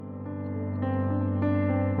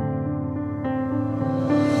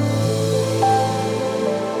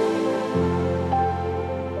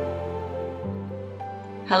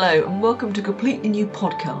Hello and welcome to a completely new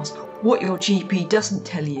podcast, What Your GP Doesn't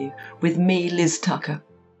Tell You, with me, Liz Tucker.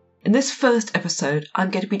 In this first episode,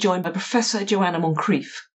 I'm going to be joined by Professor Joanna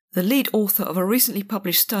Moncrief, the lead author of a recently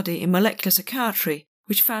published study in molecular psychiatry,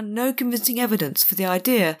 which found no convincing evidence for the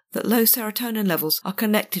idea that low serotonin levels are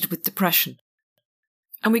connected with depression.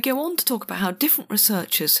 And we go on to talk about how different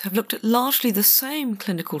researchers have looked at largely the same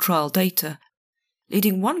clinical trial data,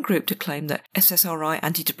 leading one group to claim that SSRI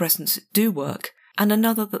antidepressants do work, and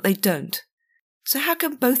another that they don't. So how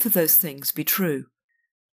can both of those things be true?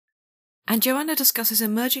 And Joanna discusses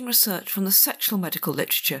emerging research from the sexual medical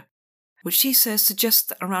literature, which she says suggests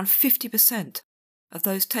that around 50% of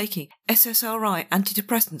those taking SSRI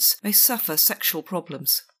antidepressants may suffer sexual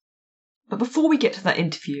problems. But before we get to that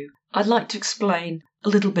interview, I'd like to explain a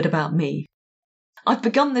little bit about me. I've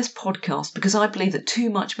begun this podcast because I believe that too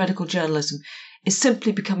much medical journalism is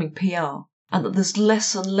simply becoming PR, and that there's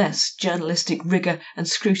less and less journalistic rigour and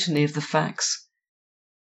scrutiny of the facts.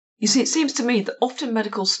 You see, it seems to me that often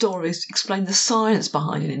medical stories explain the science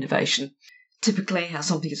behind an innovation, typically how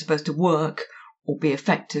something is supposed to work or be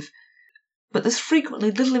effective, but there's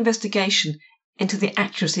frequently little investigation into the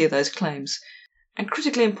accuracy of those claims, and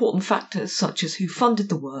critically important factors such as who funded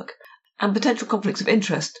the work and potential conflicts of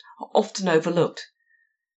interest are often overlooked.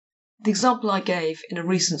 The example I gave in a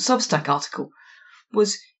recent Substack article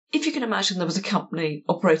was, if you can imagine there was a company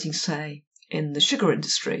operating, say, in the sugar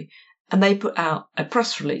industry, and they put out a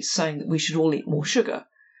press release saying that we should all eat more sugar,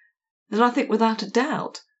 then I think without a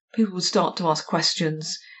doubt people would start to ask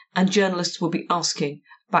questions and journalists will be asking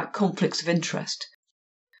about conflicts of interest.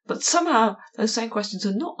 But somehow those same questions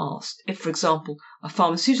are not asked if, for example, a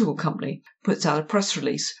pharmaceutical company puts out a press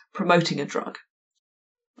release promoting a drug.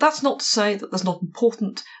 That's not to say that there's not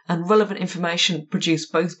important and relevant information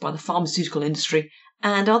produced both by the pharmaceutical industry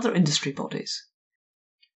and other industry bodies.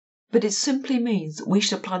 But it simply means that we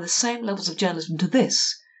should apply the same levels of journalism to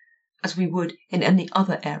this as we would in any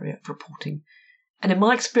other area of reporting. And in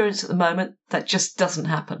my experience at the moment, that just doesn't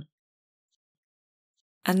happen.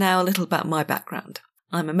 And now a little about my background.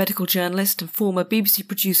 I'm a medical journalist and former BBC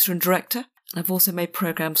producer and director, and I've also made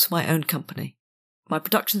programmes for my own company. My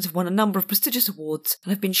productions have won a number of prestigious awards and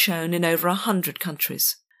have been shown in over 100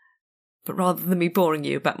 countries. But rather than me boring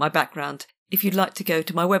you about my background, if you'd like to go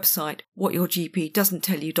to my website,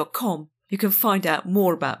 whatyourgpdoesn'ttellyu.com, you can find out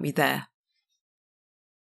more about me there.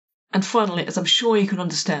 And finally, as I'm sure you can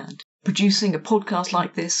understand, producing a podcast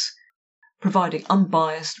like this, providing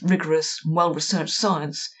unbiased, rigorous and well-researched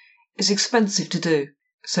science, is expensive to do.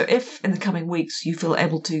 So if, in the coming weeks, you feel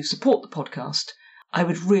able to support the podcast, I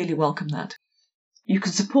would really welcome that. You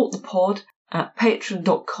can support the pod at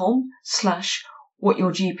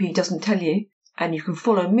patreon.com/whatyourgpdoesn'ttellyu, and you can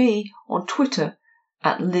follow me on Twitter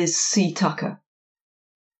at Liz C. Tucker.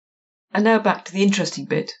 And now back to the interesting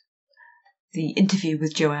bit, the interview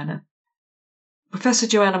with Joanna. Professor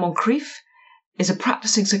Joanna Moncrief is a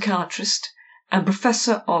practicing psychiatrist and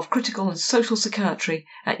Professor of Critical and Social Psychiatry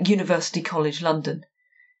at University College London.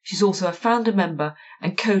 She's also a founder member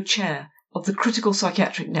and co-chair of the Critical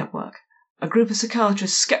Psychiatric Network, a group of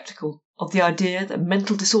psychiatrists sceptical of the idea that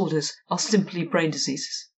mental disorders are simply brain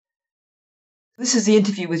diseases. This is the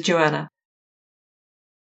interview with Joanna.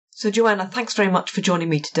 So Joanna, thanks very much for joining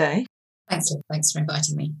me today. Thanks for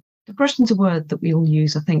inviting me. Depression's a word that we all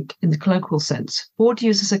use, I think, in the colloquial sense. What do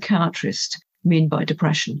you as a psychiatrist mean by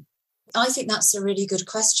depression? I think that's a really good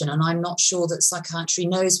question, and I'm not sure that psychiatry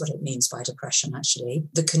knows what it means by depression, actually.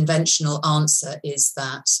 The conventional answer is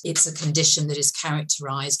that it's a condition that is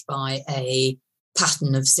characterised by a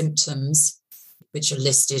pattern of symptoms which are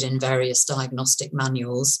listed in various diagnostic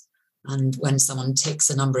manuals. And when someone ticks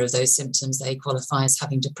a number of those symptoms, they qualify as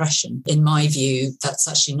having depression. In my view, that's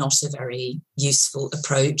actually not a very useful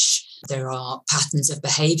approach. There are patterns of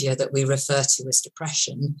behaviour that we refer to as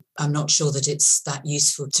depression. I'm not sure that it's that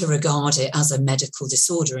useful to regard it as a medical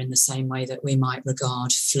disorder in the same way that we might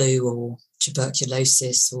regard flu or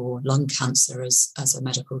tuberculosis or lung cancer as a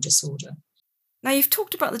medical disorder. Now, you've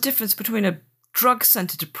talked about the difference between a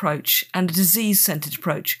drug-centred approach and a disease-centred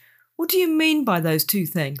approach. What do you mean by those two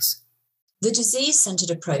things? The disease-centred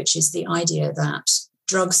approach is the idea that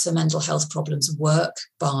drugs for mental health problems work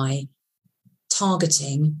by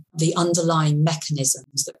targeting the underlying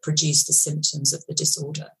mechanisms that produce the symptoms of the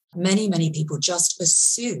disorder. Many people just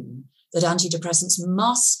assume that antidepressants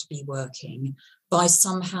must be working by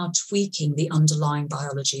somehow tweaking the underlying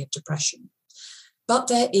biology of depression. But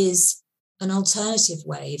there is an alternative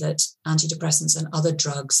way that antidepressants and other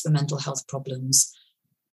drugs for mental health problems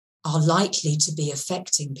are likely to be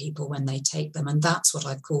affecting people when they take them. And that's what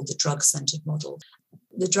I've called the drug-centred model.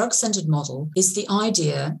 The drug-centered model is the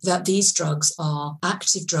idea that these drugs are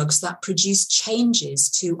active drugs that produce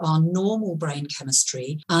changes to our normal brain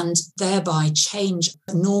chemistry and thereby change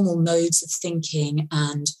normal modes of thinking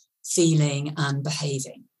and feeling and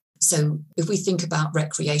behaving. So if we think about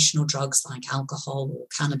recreational drugs like alcohol or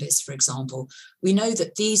cannabis, for example, we know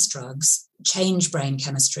that these drugs change brain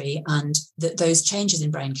chemistry and that those changes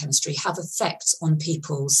in brain chemistry have effects on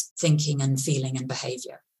people's thinking and feeling and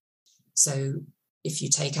behavior. So if you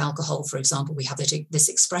take alcohol, for example, we have this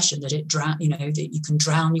expression that that you can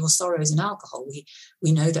drown your sorrows in alcohol.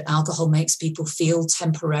 We know that alcohol makes people feel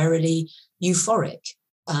temporarily euphoric,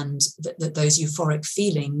 and that those euphoric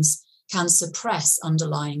feelings can suppress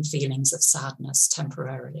underlying feelings of sadness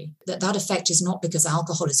temporarily. That effect is not because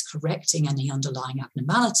alcohol is correcting any underlying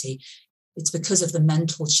abnormality. It's because of the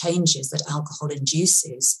mental changes that alcohol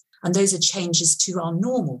induces. And those are changes to our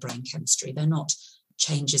normal brain chemistry. They're not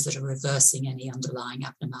changes that are reversing any underlying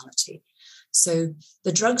abnormality. So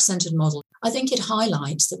the drug-centered model, I think it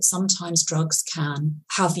highlights that sometimes drugs can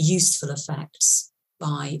have useful effects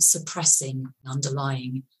by suppressing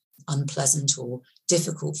underlying unpleasant or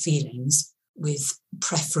difficult feelings with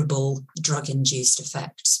preferable drug-induced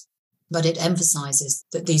effects. But it emphasizes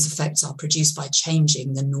that these effects are produced by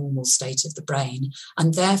changing the normal state of the brain,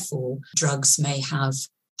 and therefore drugs may have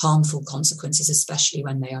harmful consequences, especially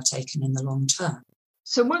when they are taken in the long term.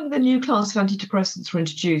 So when the new class of antidepressants were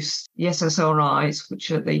introduced, the SSRIs, which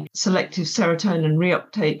are the selective serotonin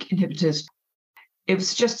reuptake inhibitors, it was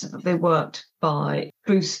suggested that they worked by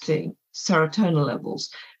boosting serotonin levels.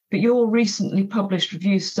 But your recently published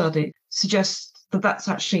review study suggests that that's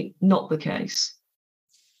actually not the case.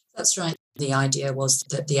 That's right. The idea was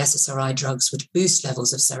that the SSRI drugs would boost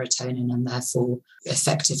levels of serotonin and therefore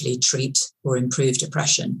effectively treat or improve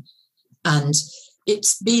depression. And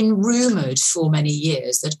it's been rumoured for many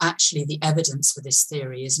years that actually the evidence for this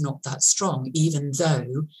theory is not that strong, even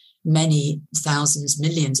though many thousands,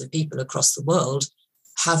 millions of people across the world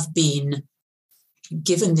have been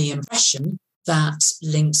given the impression that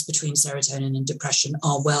links between serotonin and depression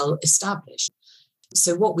are well established.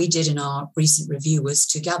 So what we did in our recent review was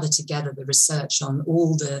to gather together the research on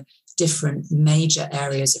all the different major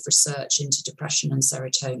areas of research into depression and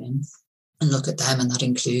serotonin and look at them, and that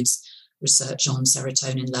includes research on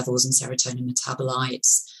serotonin levels and serotonin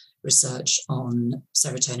metabolites, research on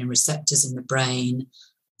serotonin receptors in the brain,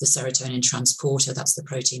 the serotonin transporter, that's the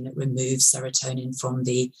protein that removes serotonin from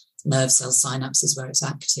the nerve cell synapses where it's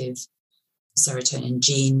active, serotonin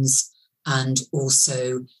genes, and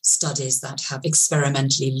also studies that have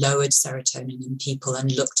experimentally lowered serotonin in people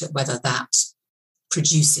and looked at whether that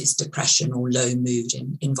produces depression or low mood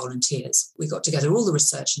in volunteers. We got together all the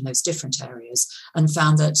research in those different areas and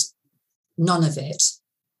found that none of it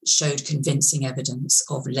showed convincing evidence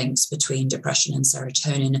of links between depression and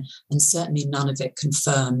serotonin, and certainly none of it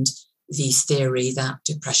confirmed the theory that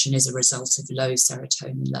depression is a result of low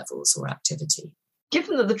serotonin levels or activity.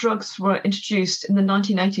 Given that the drugs were introduced in the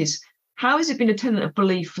 1980s, how has it been a tenet of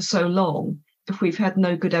belief for so long if we've had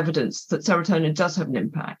no good evidence that serotonin does have an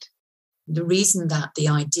impact? The reason that the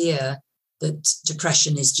idea that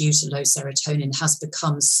depression is due to low serotonin has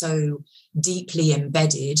become so deeply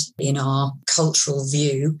embedded in our cultural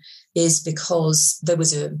view is because there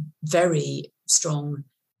was a very strong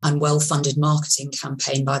and well-funded marketing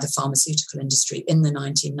campaign by the pharmaceutical industry in the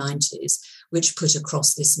 1990s, which put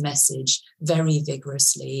across this message very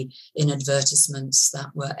vigorously in advertisements that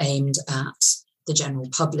were aimed at the general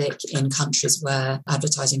public in countries where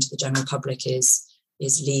advertising to the general public is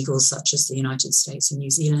legal, such as the United States and New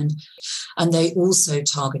Zealand. And they also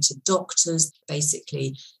targeted doctors,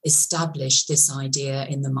 basically established this idea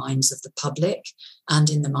in the minds of the public and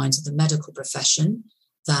in the minds of the medical profession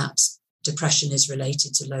that depression is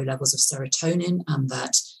related to low levels of serotonin and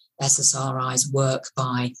that SSRIs work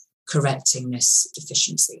by correcting this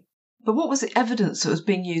deficiency. But what was the evidence that was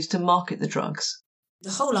being used to market the drugs? The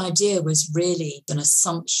whole idea was really an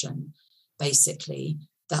assumption, basically,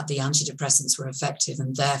 that the antidepressants were effective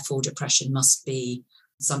and therefore depression must be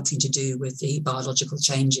something to do with the biological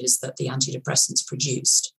changes that the antidepressants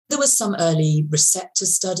produced. There were some early receptor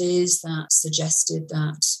studies that suggested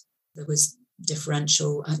that there was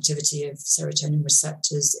differential activity of serotonin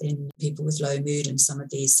receptors in people with low mood and some of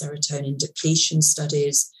these serotonin depletion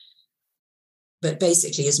studies. But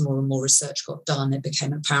basically, as more and more research got done, it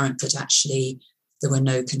became apparent that actually there were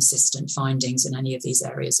no consistent findings in any of these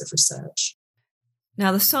areas of research.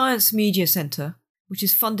 Now, the Science Media Centre, which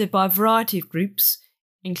is funded by a variety of groups,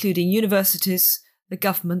 including universities, the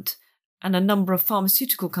government, and a number of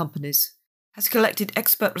pharmaceutical companies, has collected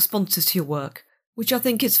expert responses to your work, which I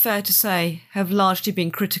think it's fair to say have largely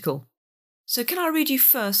been critical. So can I read you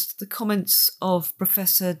first the comments of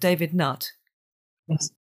Professor David Nutt? Yes.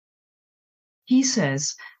 He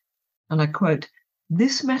says, and I quote,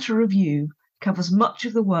 "This meta-review covers much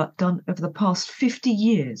of the work done over the past 50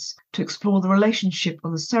 years to explore the relationship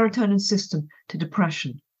of the serotonin system to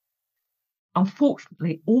depression.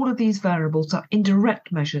 Unfortunately, all of these variables are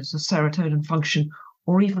indirect measures of serotonin function,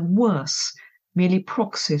 or even worse, merely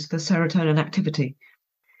proxies for serotonin activity.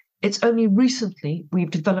 It's only recently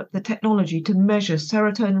we've developed the technology to measure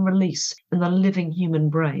serotonin release in the living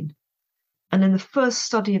human brain. And in the first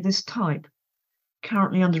study of this type,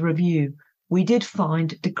 currently under review, we did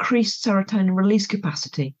find decreased serotonin release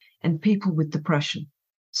capacity in people with depression.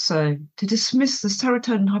 So, to dismiss the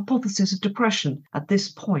serotonin hypothesis of depression at this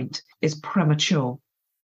point is premature."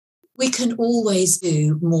 We can always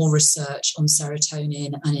do more research on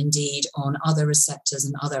serotonin and indeed on other receptors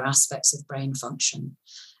and other aspects of brain function.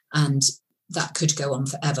 And that could go on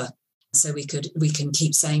forever. So we can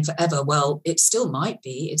keep saying forever, well, it still might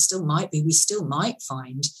be, we still might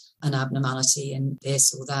find an abnormality in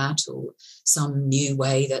this or that, or some new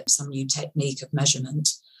technique of measurement.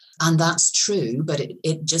 And that's true, but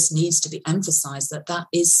it just needs to be emphasized that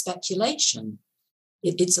is speculation.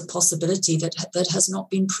 It's a possibility that has not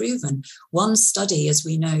been proven. One study, as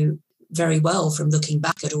we know very well from looking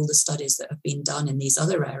back at all the studies that have been done in these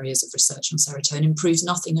other areas of research on serotonin, proves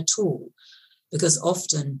nothing at all, because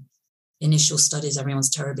often initial studies, everyone's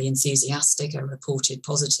terribly enthusiastic, are reported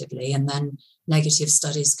positively, and then negative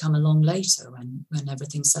studies come along later when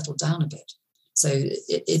everything's settled down a bit. So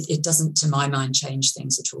it doesn't, to my mind, change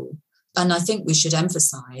things at all. And I think we should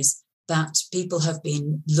emphasize that people have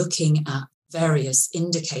been looking at various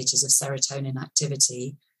indicators of serotonin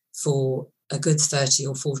activity for a good 30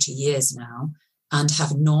 or 40 years now, and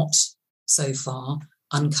have not so far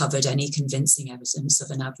uncovered any convincing evidence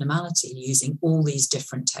of an abnormality using all these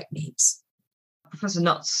different techniques. Professor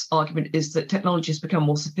Nutt's argument is that technology has become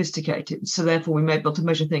more sophisticated, so therefore we may be able to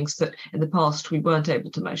measure things that in the past we weren't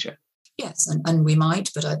able to measure. Yes, and we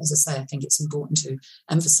might, but as I say, I think it's important to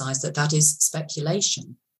emphasise that is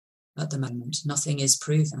speculation at the moment. Nothing is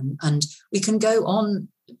proven, and we can go on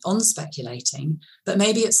speculating, but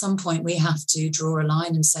maybe at some point we have to draw a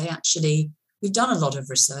line and say, actually, we've done a lot of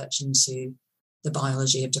research into the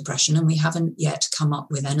biology of depression, and we haven't yet come up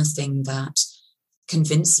with anything that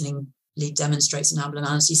convincingly demonstrates an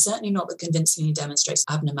abnormality, certainly not that convincingly demonstrates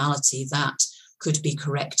abnormality that could be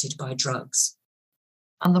corrected by drugs.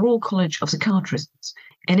 And the Royal College of Psychiatrists,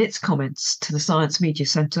 in its comments to the Science Media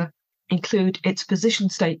Centre, include its position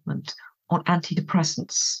statement on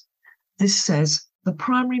antidepressants. This says, "The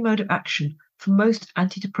primary mode of action for most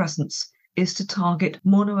antidepressants is to target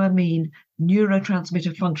monoamine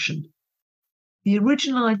neurotransmitter function. The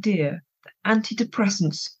original idea that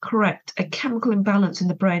antidepressants correct a chemical imbalance in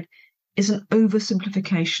the brain is an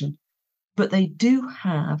oversimplification, but they do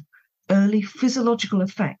have early physiological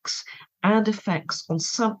effects and effects on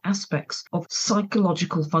some aspects of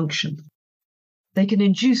psychological function. They can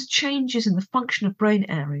induce changes in the function of brain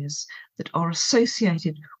areas that are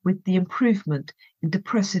associated with the improvement in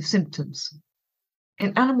depressive symptoms.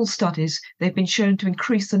 In animal studies, they've been shown to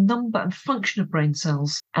increase the number and function of brain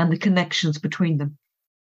cells and the connections between them."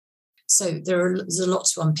 So there's a lot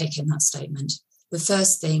to unpick in that statement. The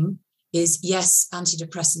first thing is, yes,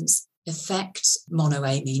 antidepressants affect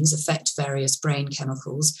monoamines, affect various brain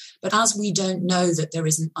chemicals, but as we don't know that there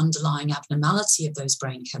is an underlying abnormality of those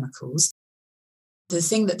brain chemicals, the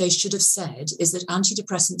thing that they should have said is that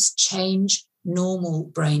antidepressants change normal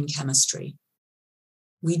brain chemistry.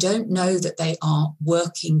 We don't know that they are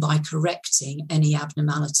working by correcting any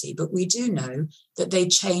abnormality, but we do know that they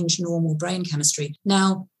change normal brain chemistry.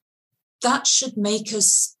 Now, that should make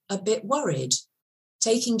us a bit worried.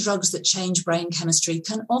 Taking drugs that change brain chemistry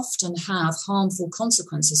can often have harmful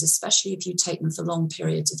consequences, especially if you take them for long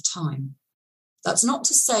periods of time. That's not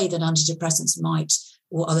to say that antidepressants might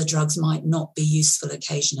or other drugs might not be useful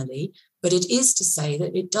occasionally, but it is to say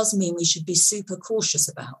that it does mean we should be super cautious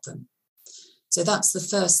about them. So that's the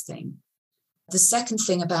first thing. The second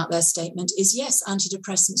thing about their statement is, yes,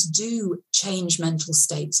 antidepressants do change mental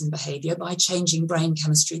states and behaviour by changing brain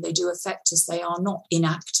chemistry. They do affect us. They are not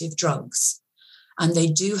inactive drugs, and they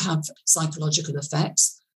do have psychological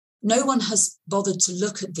effects. No one has bothered to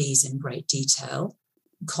look at these in great detail.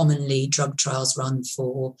 Commonly, drug trials run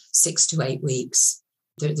for 6 to 8 weeks.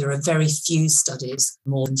 There are very few studies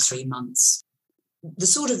more than 3 months. The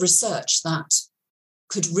sort of research that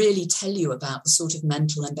could really tell you about the sort of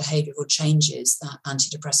mental and behavioural changes that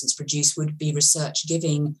antidepressants produce would be research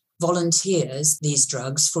giving volunteers these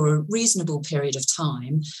drugs for a reasonable period of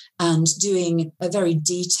time and doing a very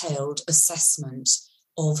detailed assessment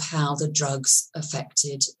of how the drugs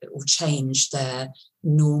affected or changed their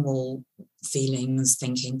normal feelings,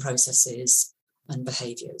 thinking processes and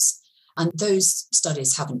behaviours. And those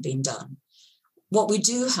studies haven't been done. What we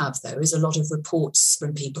do have, though, is a lot of reports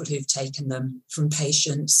from people who've taken them, from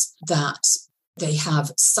patients, that they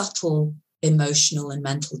have subtle emotional and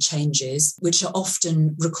mental changes, which are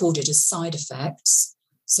often recorded as side effects.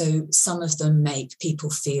 So some of them make people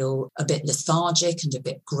feel a bit lethargic and a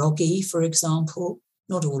bit groggy, for example.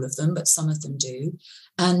 Not all of them, but some of them do.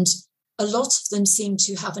 And a lot of them seem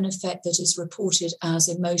to have an effect that is reported as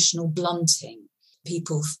emotional blunting.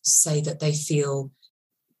 People say that they feel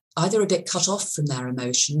either a bit cut off from their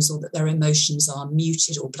emotions or that their emotions are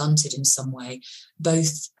muted or blunted in some way,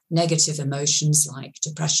 both negative emotions like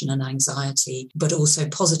depression and anxiety, but also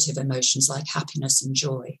positive emotions like happiness and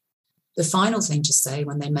joy. The final thing to say,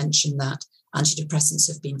 when they mention that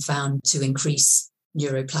antidepressants have been found to increase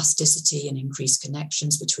neuroplasticity and increase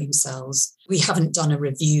connections between cells, we haven't done a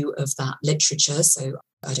review of that literature, so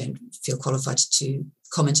I don't feel qualified to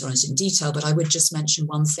comment on it in detail, but I would just mention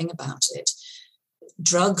one thing about it.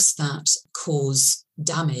 Drugs that cause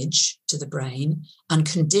damage to the brain and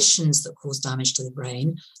conditions that cause damage to the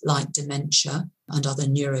brain, like dementia and other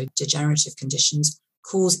neurodegenerative conditions,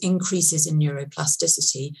 cause increases in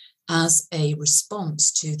neuroplasticity as a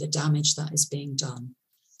response to the damage that is being done.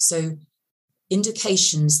 So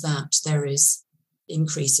indications that there is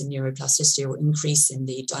increase in neuroplasticity or increase in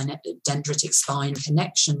the dendritic spine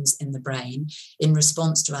connections in the brain in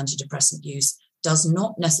response to antidepressant use does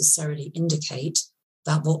not necessarily indicate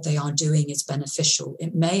that what they are doing is beneficial.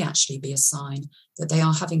 It may actually be a sign that they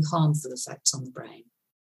are having harmful effects on the brain.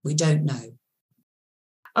 We don't know.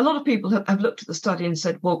 A lot of people have looked at the study and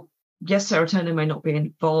said, well, yes, serotonin may not be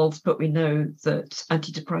involved, but we know that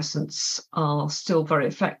antidepressants are still very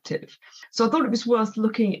effective. So I thought it was worth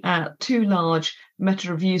looking at two large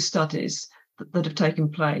meta-review studies that have taken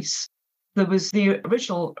place. There was the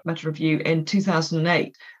original meta-review in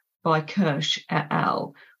 2008 by Kirsch et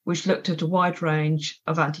al., which looked at a wide range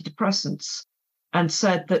of antidepressants and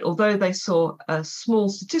said that although they saw a small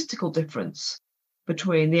statistical difference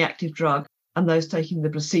between the active drug and those taking the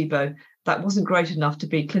placebo, that wasn't great enough to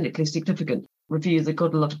be clinically significant. Review that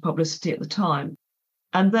got a lot of publicity at the time.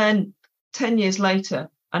 And then 10 years later,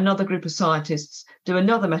 another group of scientists do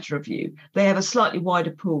another meta-review. They have a slightly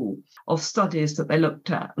wider pool of studies that they looked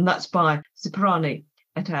at, and that's by Serotonin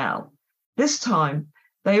et al. This time,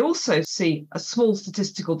 they also see a small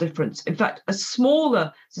statistical difference. In fact, a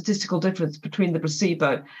smaller statistical difference between the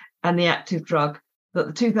placebo and the active drug that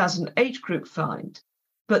the 2008 group find.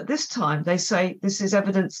 But this time they say this is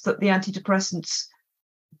evidence that the antidepressants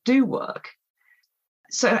do work.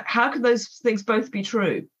 So how can those things both be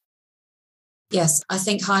true? Yes, I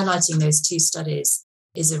think highlighting those two studies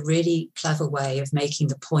is a really clever way of making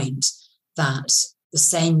the point that the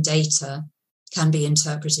same data can be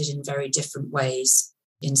interpreted in very different ways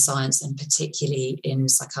in science, and particularly in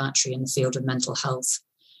psychiatry in the field of mental health.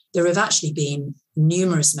 There have actually been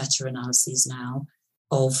numerous meta-analyses now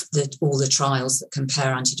of all the trials that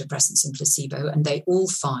compare antidepressants and placebo, and they all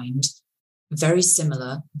find very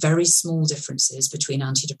similar, very small differences between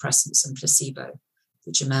antidepressants and placebo,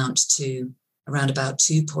 which amount to around about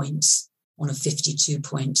 2 points on a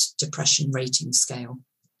 52-point depression rating scale.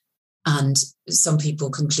 And some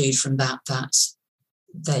people conclude from that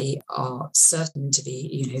they are certain to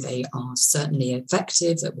be, they are certainly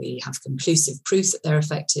effective, that we have conclusive proof that they're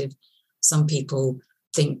effective. Some people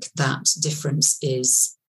think that difference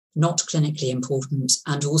is not clinically important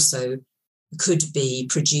and also could be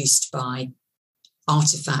produced by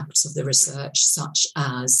artifacts of the research, such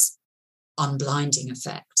as unblinding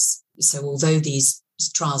effects. So although these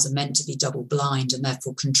trials are meant to be double-blind and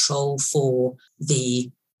therefore control for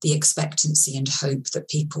the expectancy and hope that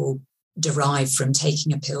people derive from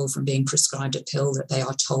taking a pill, from being prescribed a pill that they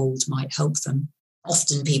are told might help them,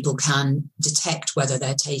 often people can detect whether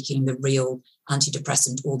they're taking the real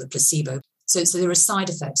antidepressant or the placebo. So there are side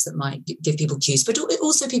effects that might give people cues, but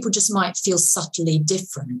also people just might feel subtly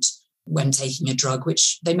different when taking a drug,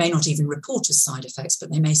 which they may not even report as side effects,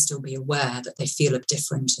 but they may still be aware that they feel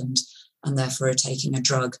different and therefore are taking a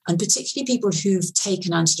drug. And particularly people who've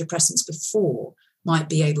taken antidepressants before might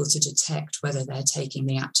be able to detect whether they're taking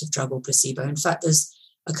the active drug or placebo. In fact, there's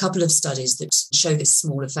a couple of studies that show this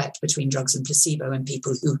small effect between drugs and placebo in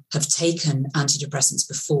people who have taken antidepressants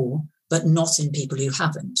before, but not in people who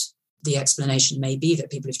haven't. The explanation may be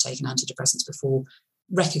that people who've taken antidepressants before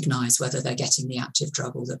recognize whether they're getting the active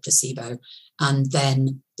drug or the placebo. And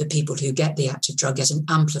then the people who get the active drug get an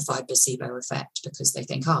amplified placebo effect because they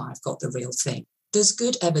think, I've got the real thing. there's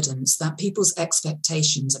good evidence that people's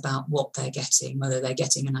expectations about what they're getting, whether they're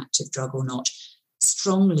getting an active drug or not,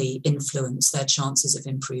 strongly influence their chances of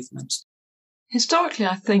improvement. Historically,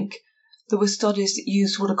 I think there were studies that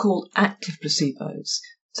used what are called active placebos.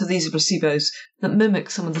 So these are placebos that mimic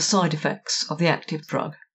some of the side effects of the active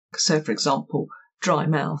drug. So, for example, dry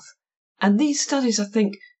mouth. And these studies, I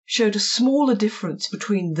think, showed a smaller difference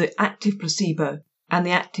between the active placebo and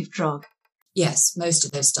the active drug. Yes, most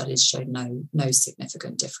of those studies showed no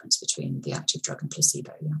significant difference between the active drug and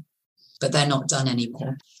placebo, yeah. But they're not done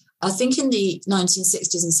anymore. I think in the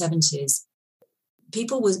 1960s and 70s,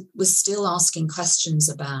 people were still asking questions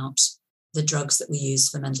about the drugs that we use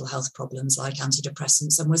for mental health problems like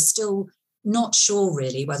antidepressants, and we're still not sure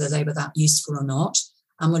really whether they were that useful or not.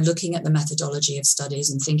 And we're looking at the methodology of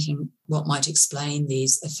studies and thinking what might explain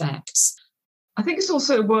these effects. I think it's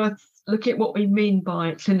also worth looking at what we mean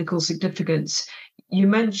by clinical significance. You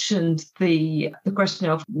mentioned the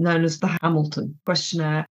questionnaire known as the Hamilton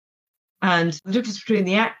questionnaire, and the difference between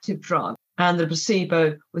the active drug and the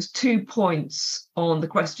placebo was 2 points on the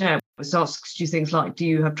questionnaire. It asks you things like, do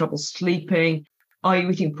you have trouble sleeping? Are you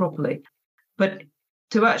eating properly? But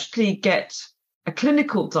to actually get a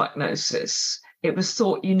clinical diagnosis, it was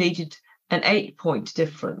thought you needed an 8-point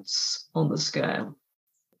difference on the scale.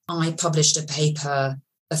 I published a paper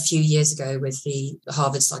a few years ago with the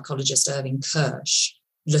Harvard psychologist Irving Kirsch,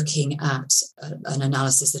 looking at an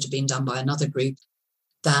analysis that had been done by another group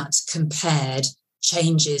that compared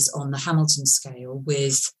changes on the Hamilton scale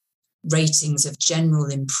with ratings of general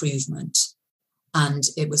improvement. And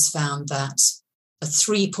it was found that a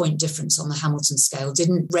 3-point difference on the Hamilton scale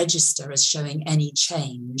didn't register as showing any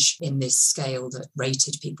change in this scale that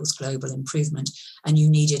rated people's global improvement. And you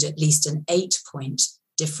needed at least an 8-point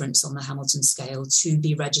difference on the Hamilton scale to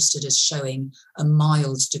be registered as showing a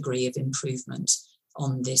mild degree of improvement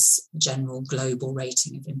on this general global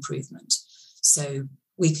rating of improvement. So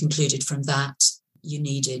we concluded from that you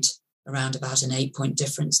needed around about an 8-point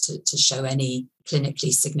difference to show any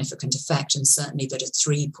clinically significant effect, and certainly that a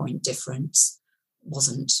 3-point difference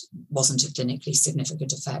wasn't a clinically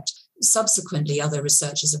significant effect. Subsequently, other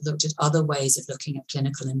researchers have looked at other ways of looking at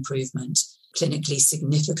clinical improvement, clinically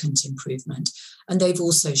significant improvement, and they've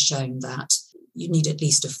also shown that you need at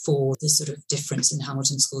least a 4. The sort of difference in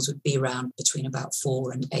Hamilton scores would be around between about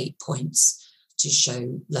 4 and 8 points to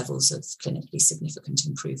show levels of clinically significant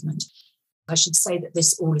improvement. I should say that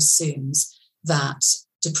this all assumes that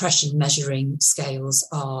depression measuring scales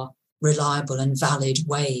are reliable and valid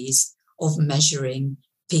ways of measuring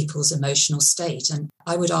people's emotional state. And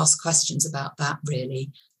I would ask questions about that,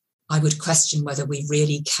 really. I would question whether we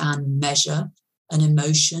really can measure an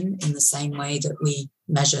emotion in the same way that we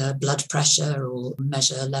measure blood pressure or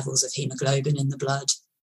measure levels of hemoglobin in the blood.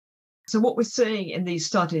 So what we're seeing in these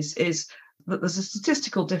studies is that there's a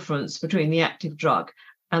statistical difference between the active drug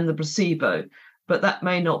and the placebo, but that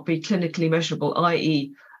may not be clinically measurable,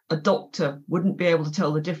 i.e. a doctor wouldn't be able to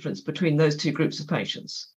tell the difference between those two groups of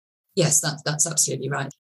patients. Yes, that's absolutely right.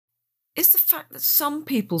 Is the fact that some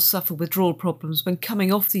people suffer withdrawal problems when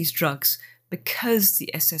coming off these drugs because the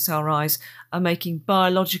SSRIs are making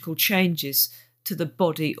biological changes to the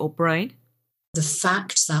body or brain? The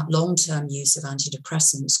fact that long-term use of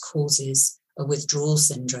antidepressants causes a withdrawal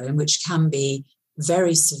syndrome, which can be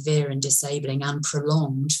very severe and disabling and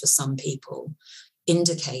prolonged for some people,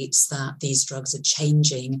 indicates that these drugs are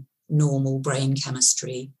changing normal brain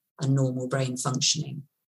chemistry and normal brain functioning.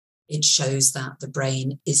 It shows that the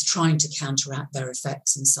brain is trying to counteract their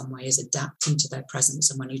effects in some way, is adapting to their presence.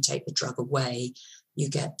 And when you take the drug away, you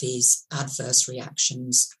get these adverse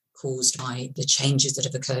reactions caused by the changes that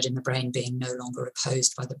have occurred in the brain being no longer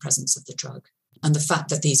opposed by the presence of the drug. And the fact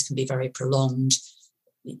that these can be very prolonged,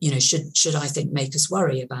 should I think make us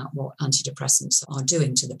worry about what antidepressants are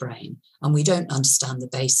doing to the brain. And we don't understand the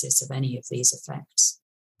basis of any of these effects.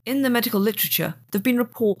 In the medical literature, there have been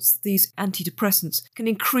reports that these antidepressants can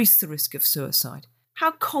increase the risk of suicide.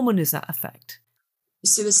 How common is that effect?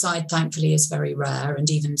 Suicide, thankfully, is very rare, and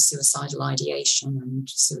even suicidal ideation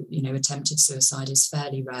and attempted suicide is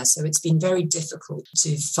fairly rare. So it's been very difficult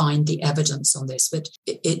to find the evidence on this. But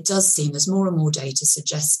it does seem there's more and more data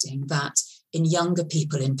suggesting that in younger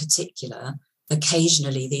people in particular,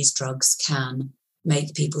 occasionally these drugs can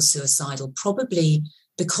make people suicidal, probably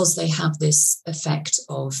because they have this effect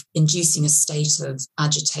of inducing a state of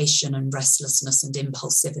agitation and restlessness and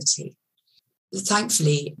impulsivity.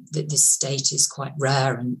 Thankfully, this state is quite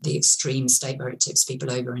rare, and the extreme state where it tips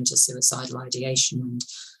people over into suicidal ideation and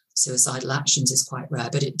suicidal actions is quite rare.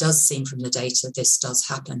 But it does seem from the data this does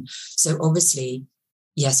happen. So obviously,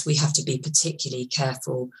 yes, we have to be particularly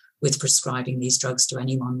careful with prescribing these drugs to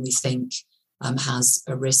anyone we think has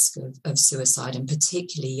a risk of suicide, and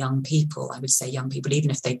particularly young people. I would say young people,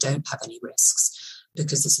 even if they don't have any risks,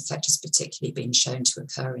 because this effect has particularly been shown to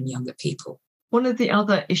occur in younger people. One of the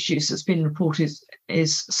other issues that's been reported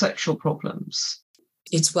is sexual problems.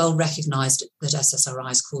 It's well recognised that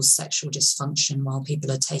SSRIs cause sexual dysfunction while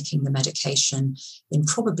people are taking the medication in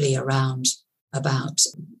probably around about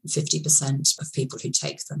 50% of people who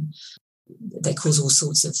take them. They cause all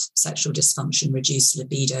sorts of sexual dysfunction, reduced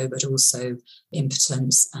libido, but also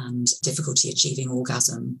impotence and difficulty achieving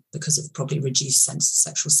orgasm because of probably reduced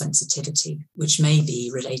sexual sensitivity, which may be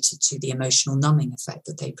related to the emotional numbing effect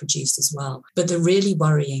that they produce as well. But the really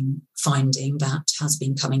worrying finding that has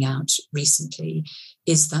been coming out recently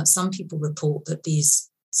is that some people report that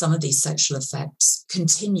some of these sexual effects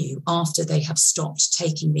continue after they have stopped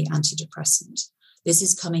taking the antidepressant. This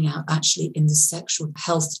is coming out actually in the sexual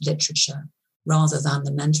health literature rather than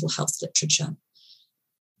the mental health literature.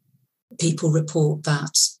 People report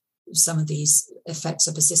that some of these effects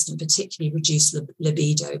are persistent, particularly reduced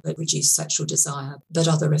libido, but reduced sexual desire. But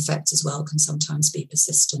other effects as well can sometimes be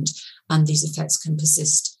persistent. And these effects can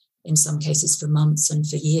persist in some cases for months and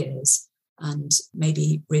for years, and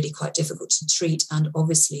maybe really quite difficult to treat, and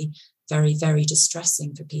obviously very, very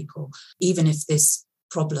distressing for people. Even if this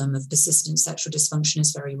problem of persistent sexual dysfunction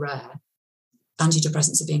is very rare,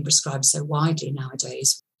 antidepressants are being prescribed so widely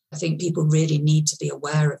nowadays. I think people really need to be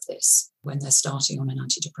aware of this when they're starting on an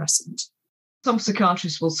antidepressant. Some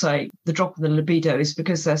psychiatrists will say the drop in the libido is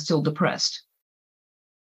because they're still depressed.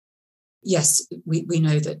 Yes, we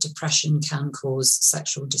know that depression can cause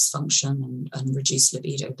sexual dysfunction and reduce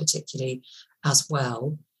libido particularly as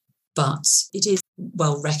well. But it is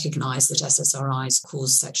well recognised that SSRIs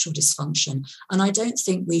cause sexual dysfunction. And I don't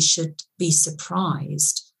think we should be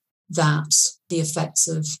surprised that the effects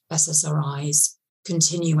of SSRIs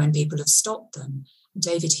continue when people have stopped them.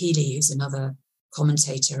 David Healy, who's another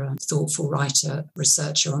commentator, a thoughtful writer,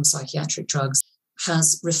 researcher on psychiatric drugs,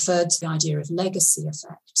 has referred to the idea of legacy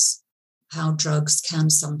effects, how drugs can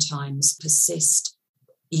sometimes persist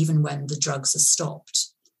even when the drugs are stopped.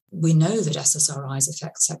 We know that SSRIs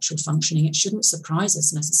affect sexual functioning. It shouldn't surprise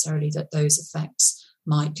us necessarily that those effects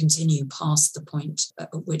might continue past the point at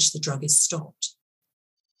which the drug is stopped.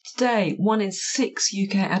 Today, 1 in 6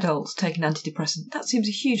 UK adults take an antidepressant. That seems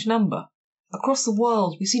a huge number. Across the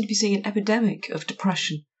world, we seem to be seeing an epidemic of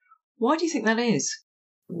depression. Why do you think that is?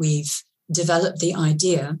 We've developed the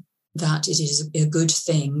idea that it is a good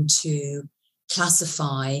thing to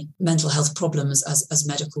classify mental health problems as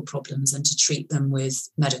medical problems and to treat them with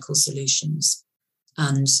medical solutions.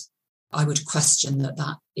 And I would question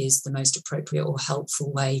that is the most appropriate or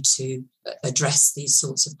helpful way to address these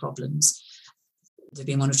sorts of problems. There have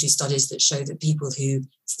been 1 or 2 studies that show that people who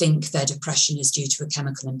think their depression is due to a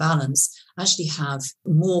chemical imbalance actually have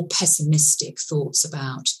more pessimistic thoughts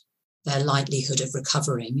about their likelihood of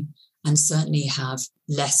recovering, and certainly have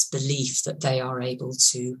less belief that they are able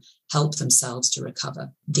to help themselves to recover.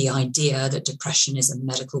 The idea that depression is a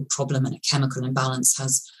medical problem and a chemical imbalance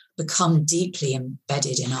has become deeply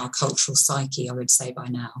embedded in our cultural psyche, I would say, by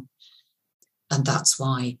now. And that's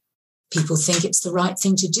why people think it's the right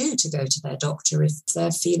thing to do to go to their doctor if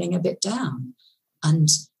they're feeling a bit down, and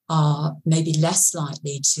are maybe less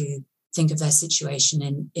likely to think of their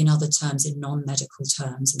situation in other terms, in non-medical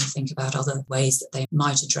terms, and think about other ways that they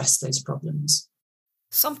might address those problems.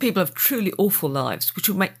 Some people have truly awful lives, which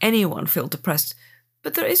would make anyone feel depressed.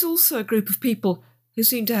 But there is also a group of people who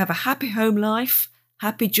seem to have a happy home life,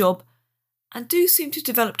 happy job, and do seem to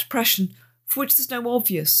develop depression for which there's no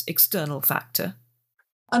obvious external factor.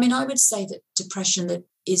 I mean, I would say that depression that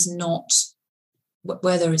is not,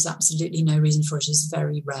 where there is absolutely no reason for it, is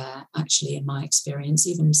very rare, actually, in my experience.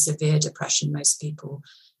 Even severe depression, most people,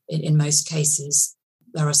 in most cases,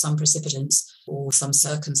 there are some precipitants or some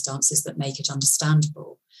circumstances that make it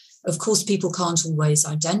understandable. Of course, people can't always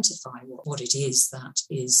identify what it is that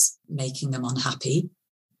is making them unhappy.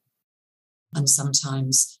 And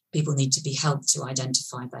sometimes people need to be helped to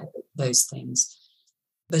identify those things.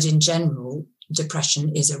 But in general,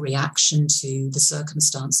 depression is a reaction to the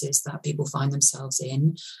circumstances that people find themselves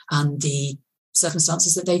in and the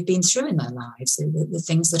circumstances that they've been through in their lives, the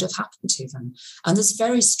things that have happened to them. And there's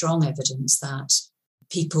very strong evidence that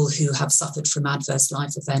people who have suffered from adverse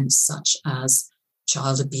life events such as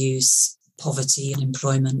child abuse, poverty,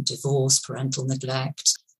 unemployment, divorce, parental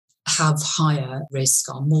neglect, have higher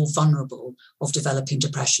risk, are more vulnerable of developing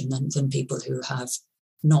depression than people who have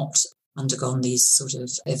not undergone these sort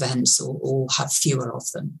of events or have fewer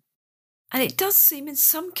of them. And it does seem in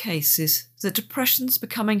some cases that depression's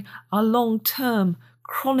becoming a long-term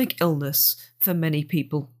chronic illness for many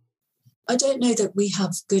people. I don't know that we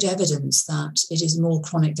have good evidence that it is more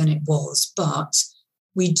chronic than it was, but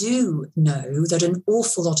we do know that an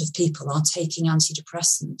awful lot of people are taking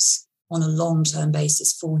antidepressants on a long-term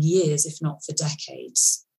basis for years, if not for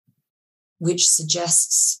decades, which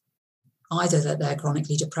suggests either that they're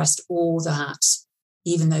chronically depressed or that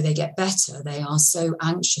even though they get better, they are so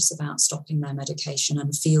anxious about stopping their medication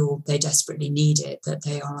and feel they desperately need it that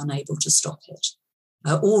they are unable to stop it.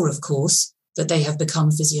 Or, of course, that they have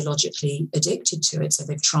become physiologically addicted to it. So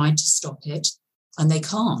they've tried to stop it and they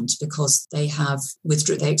can't because they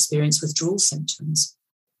experience withdrawal symptoms.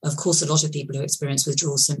 Of course, a lot of people who experience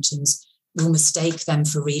withdrawal symptoms will mistake them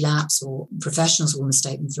for relapse, or professionals will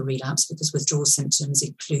mistake them for relapse, because withdrawal symptoms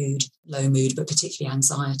include low mood, but particularly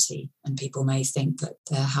anxiety. And people may think that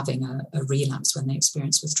they're having a relapse when they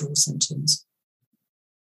experience withdrawal symptoms.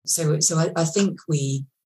 So I think we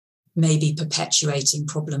may be perpetuating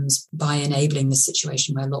problems by enabling the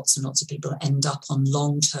situation where lots and lots of people end up on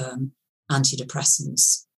long-term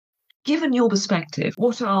antidepressants. Given your perspective,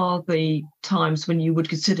 what are the times when you would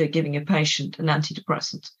consider giving a patient an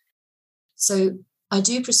antidepressant? So I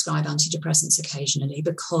do prescribe antidepressants occasionally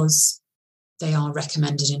because they are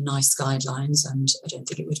recommended in NICE guidelines, and I don't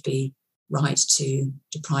think it would be right to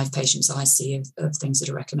deprive patients I see of things that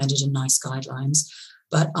are recommended in NICE guidelines.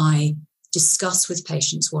 But I discuss with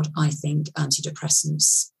patients what I think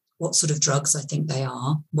antidepressants, what sort of drugs I think they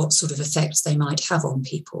are, what sort of effects they might have on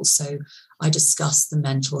people. So I discuss the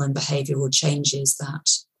mental and behavioural changes that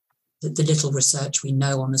the little research we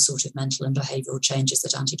know on the sort of mental and behavioural changes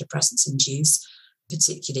that antidepressants induce.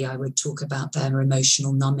 Particularly, I would talk about their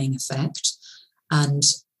emotional numbing effect. And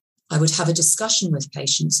I would have a discussion with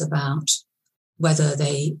patients about whether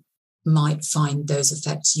they might find those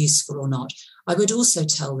effects useful or not. I would also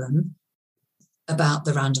tell them about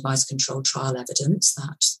the randomised controlled trial evidence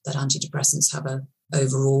that antidepressants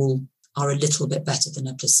overall are a little bit better than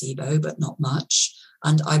a placebo, but not much.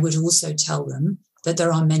 And I would also tell them that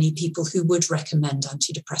there are many people who would recommend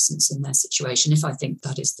antidepressants in their situation, if I think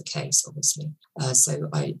that is the case, obviously. So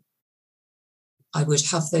I would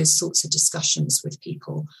have those sorts of discussions with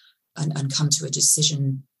people and come to a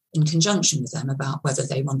decision in conjunction with them about whether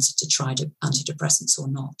they wanted to try antidepressants or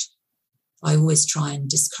not. I always try and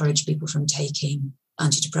discourage people from taking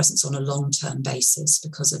antidepressants on a long-term basis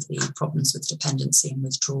because of the problems with dependency and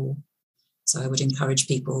withdrawal. So I would encourage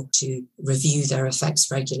people to review their effects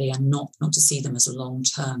regularly and not to see them as a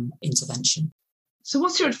long-term intervention. So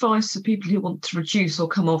what's your advice for people who want to reduce or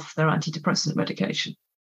come off their antidepressant medication?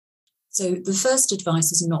 So the first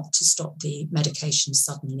advice is not to stop the medication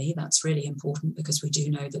suddenly. That's really important because we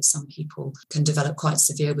do know that some people can develop quite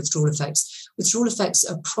severe withdrawal effects. Withdrawal effects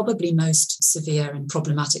are probably most severe and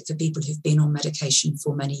problematic for people who've been on medication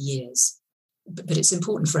for many years. But it's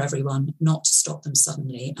important for everyone not to stop them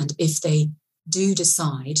suddenly. And if they do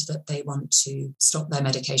decide that they want to stop their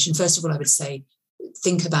medication, first of all, I would say,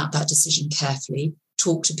 think about that decision carefully,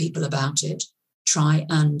 talk to people about it, try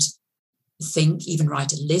and think, even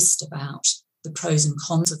write a list about the pros and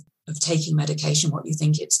cons of taking medication, what you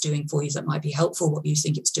think it's doing for you that might be helpful, what you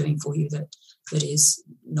think it's doing for you that is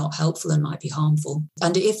not helpful and might be harmful.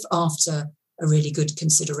 And if after a really good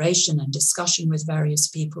consideration and discussion with various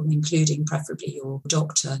people, including preferably your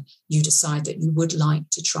doctor, you decide that you would like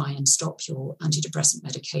to try and stop your antidepressant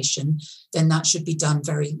medication, then that should be done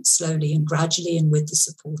very slowly and gradually and with the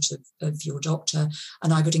support of your doctor.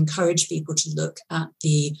 And I would encourage people to look at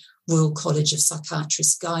the Royal College of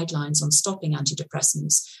Psychiatrists guidelines on stopping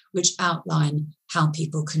antidepressants, which outline how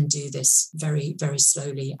people can do this very, very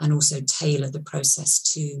slowly and also tailor the process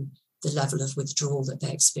to the level of withdrawal that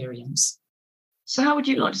they experience. So how would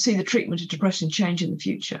you like to see the treatment of depression change in the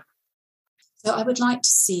future? So I would like to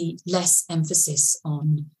see less emphasis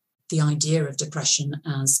on the idea of depression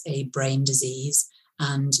as a brain disease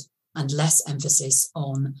and less emphasis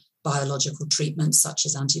on biological treatments such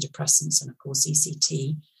as antidepressants and, of course,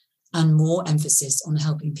 ECT, and more emphasis on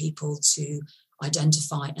helping people to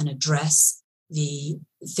identify and address the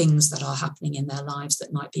things that are happening in their lives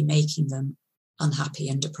that might be making them unhappy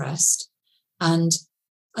and depressed. And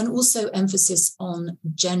also emphasis on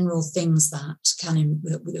general things that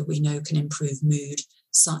we know can improve mood,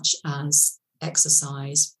 such as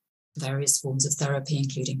exercise, various forms of therapy,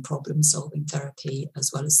 including problem-solving therapy,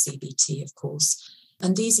 as well as CBT, of course.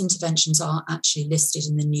 And these interventions are actually listed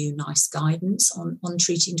in the new NICE guidance on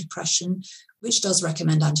treating depression, which does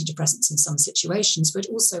recommend antidepressants in some situations, but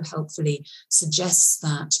also helpfully suggests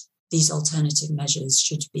that these alternative measures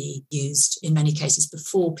should be used in many cases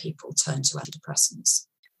before people turn to antidepressants.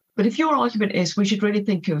 But if your argument is we should really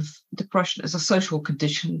think of depression as a social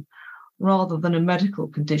condition rather than a medical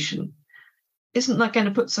condition, isn't that going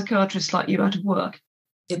to put psychiatrists like you out of work?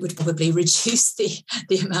 It would probably reduce the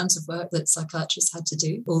amount of work that psychiatrists had to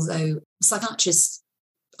do, although psychiatrists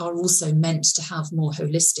are also meant to have more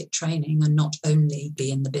holistic training and not only be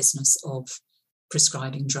in the business of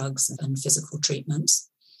prescribing drugs and physical treatments.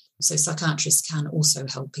 So psychiatrists can also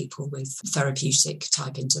help people with therapeutic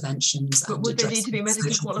type interventions. But would they need to be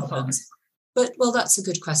medically qualified? Problems. But, well, that's a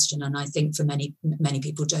good question. And I think for many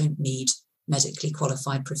people don't need medically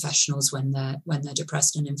qualified professionals when they're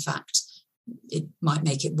depressed. And in fact, it might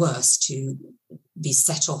make it worse to be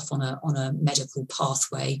set off on a medical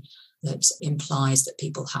pathway that implies that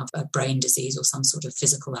people have a brain disease or some sort of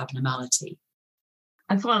physical abnormality.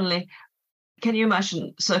 And finally, can you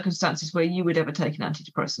imagine circumstances where you would ever take an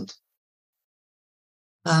antidepressant?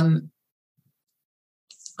 I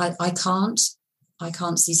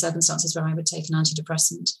can't see circumstances where I would take an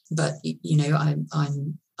antidepressant, but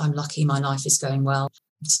I'm lucky. My life is going well.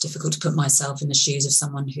 It's difficult to put myself in the shoes of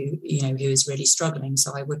someone who is really struggling.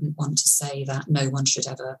 So I wouldn't want to say that no one should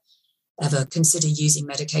ever consider using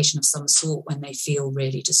medication of some sort when they feel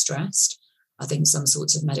really distressed. I think some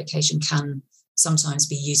sorts of medication can sometimes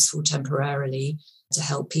be useful temporarily to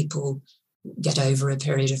help people get over a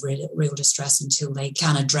period of real distress until they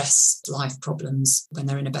can address life problems when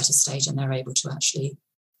they're in a better state and they're able to actually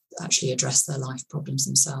address their life problems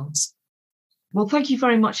themselves. Well, thank you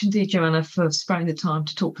very much indeed, Joanna, for sparing the time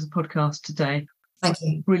to talk for the podcast today. Thank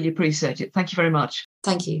you. Really appreciate it. Thank you very much.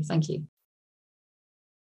 Thank you. Thank you.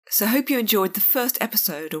 So I hope you enjoyed the first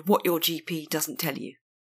episode of What Your GP Doesn't Tell You.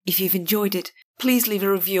 If you've enjoyed it, please leave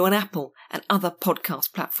a review on Apple and other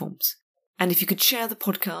podcast platforms. And if you could share the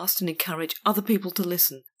podcast and encourage other people to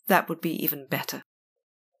listen, that would be even better.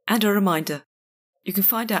 And a reminder, you can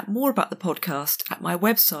find out more about the podcast at my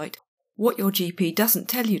website,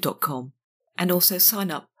 whatyourgpdoesn'ttellyu.com, and also sign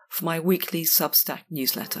up for my weekly Substack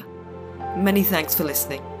newsletter. Many thanks for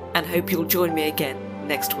listening, and hope you'll join me again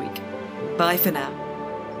next week. Bye for now.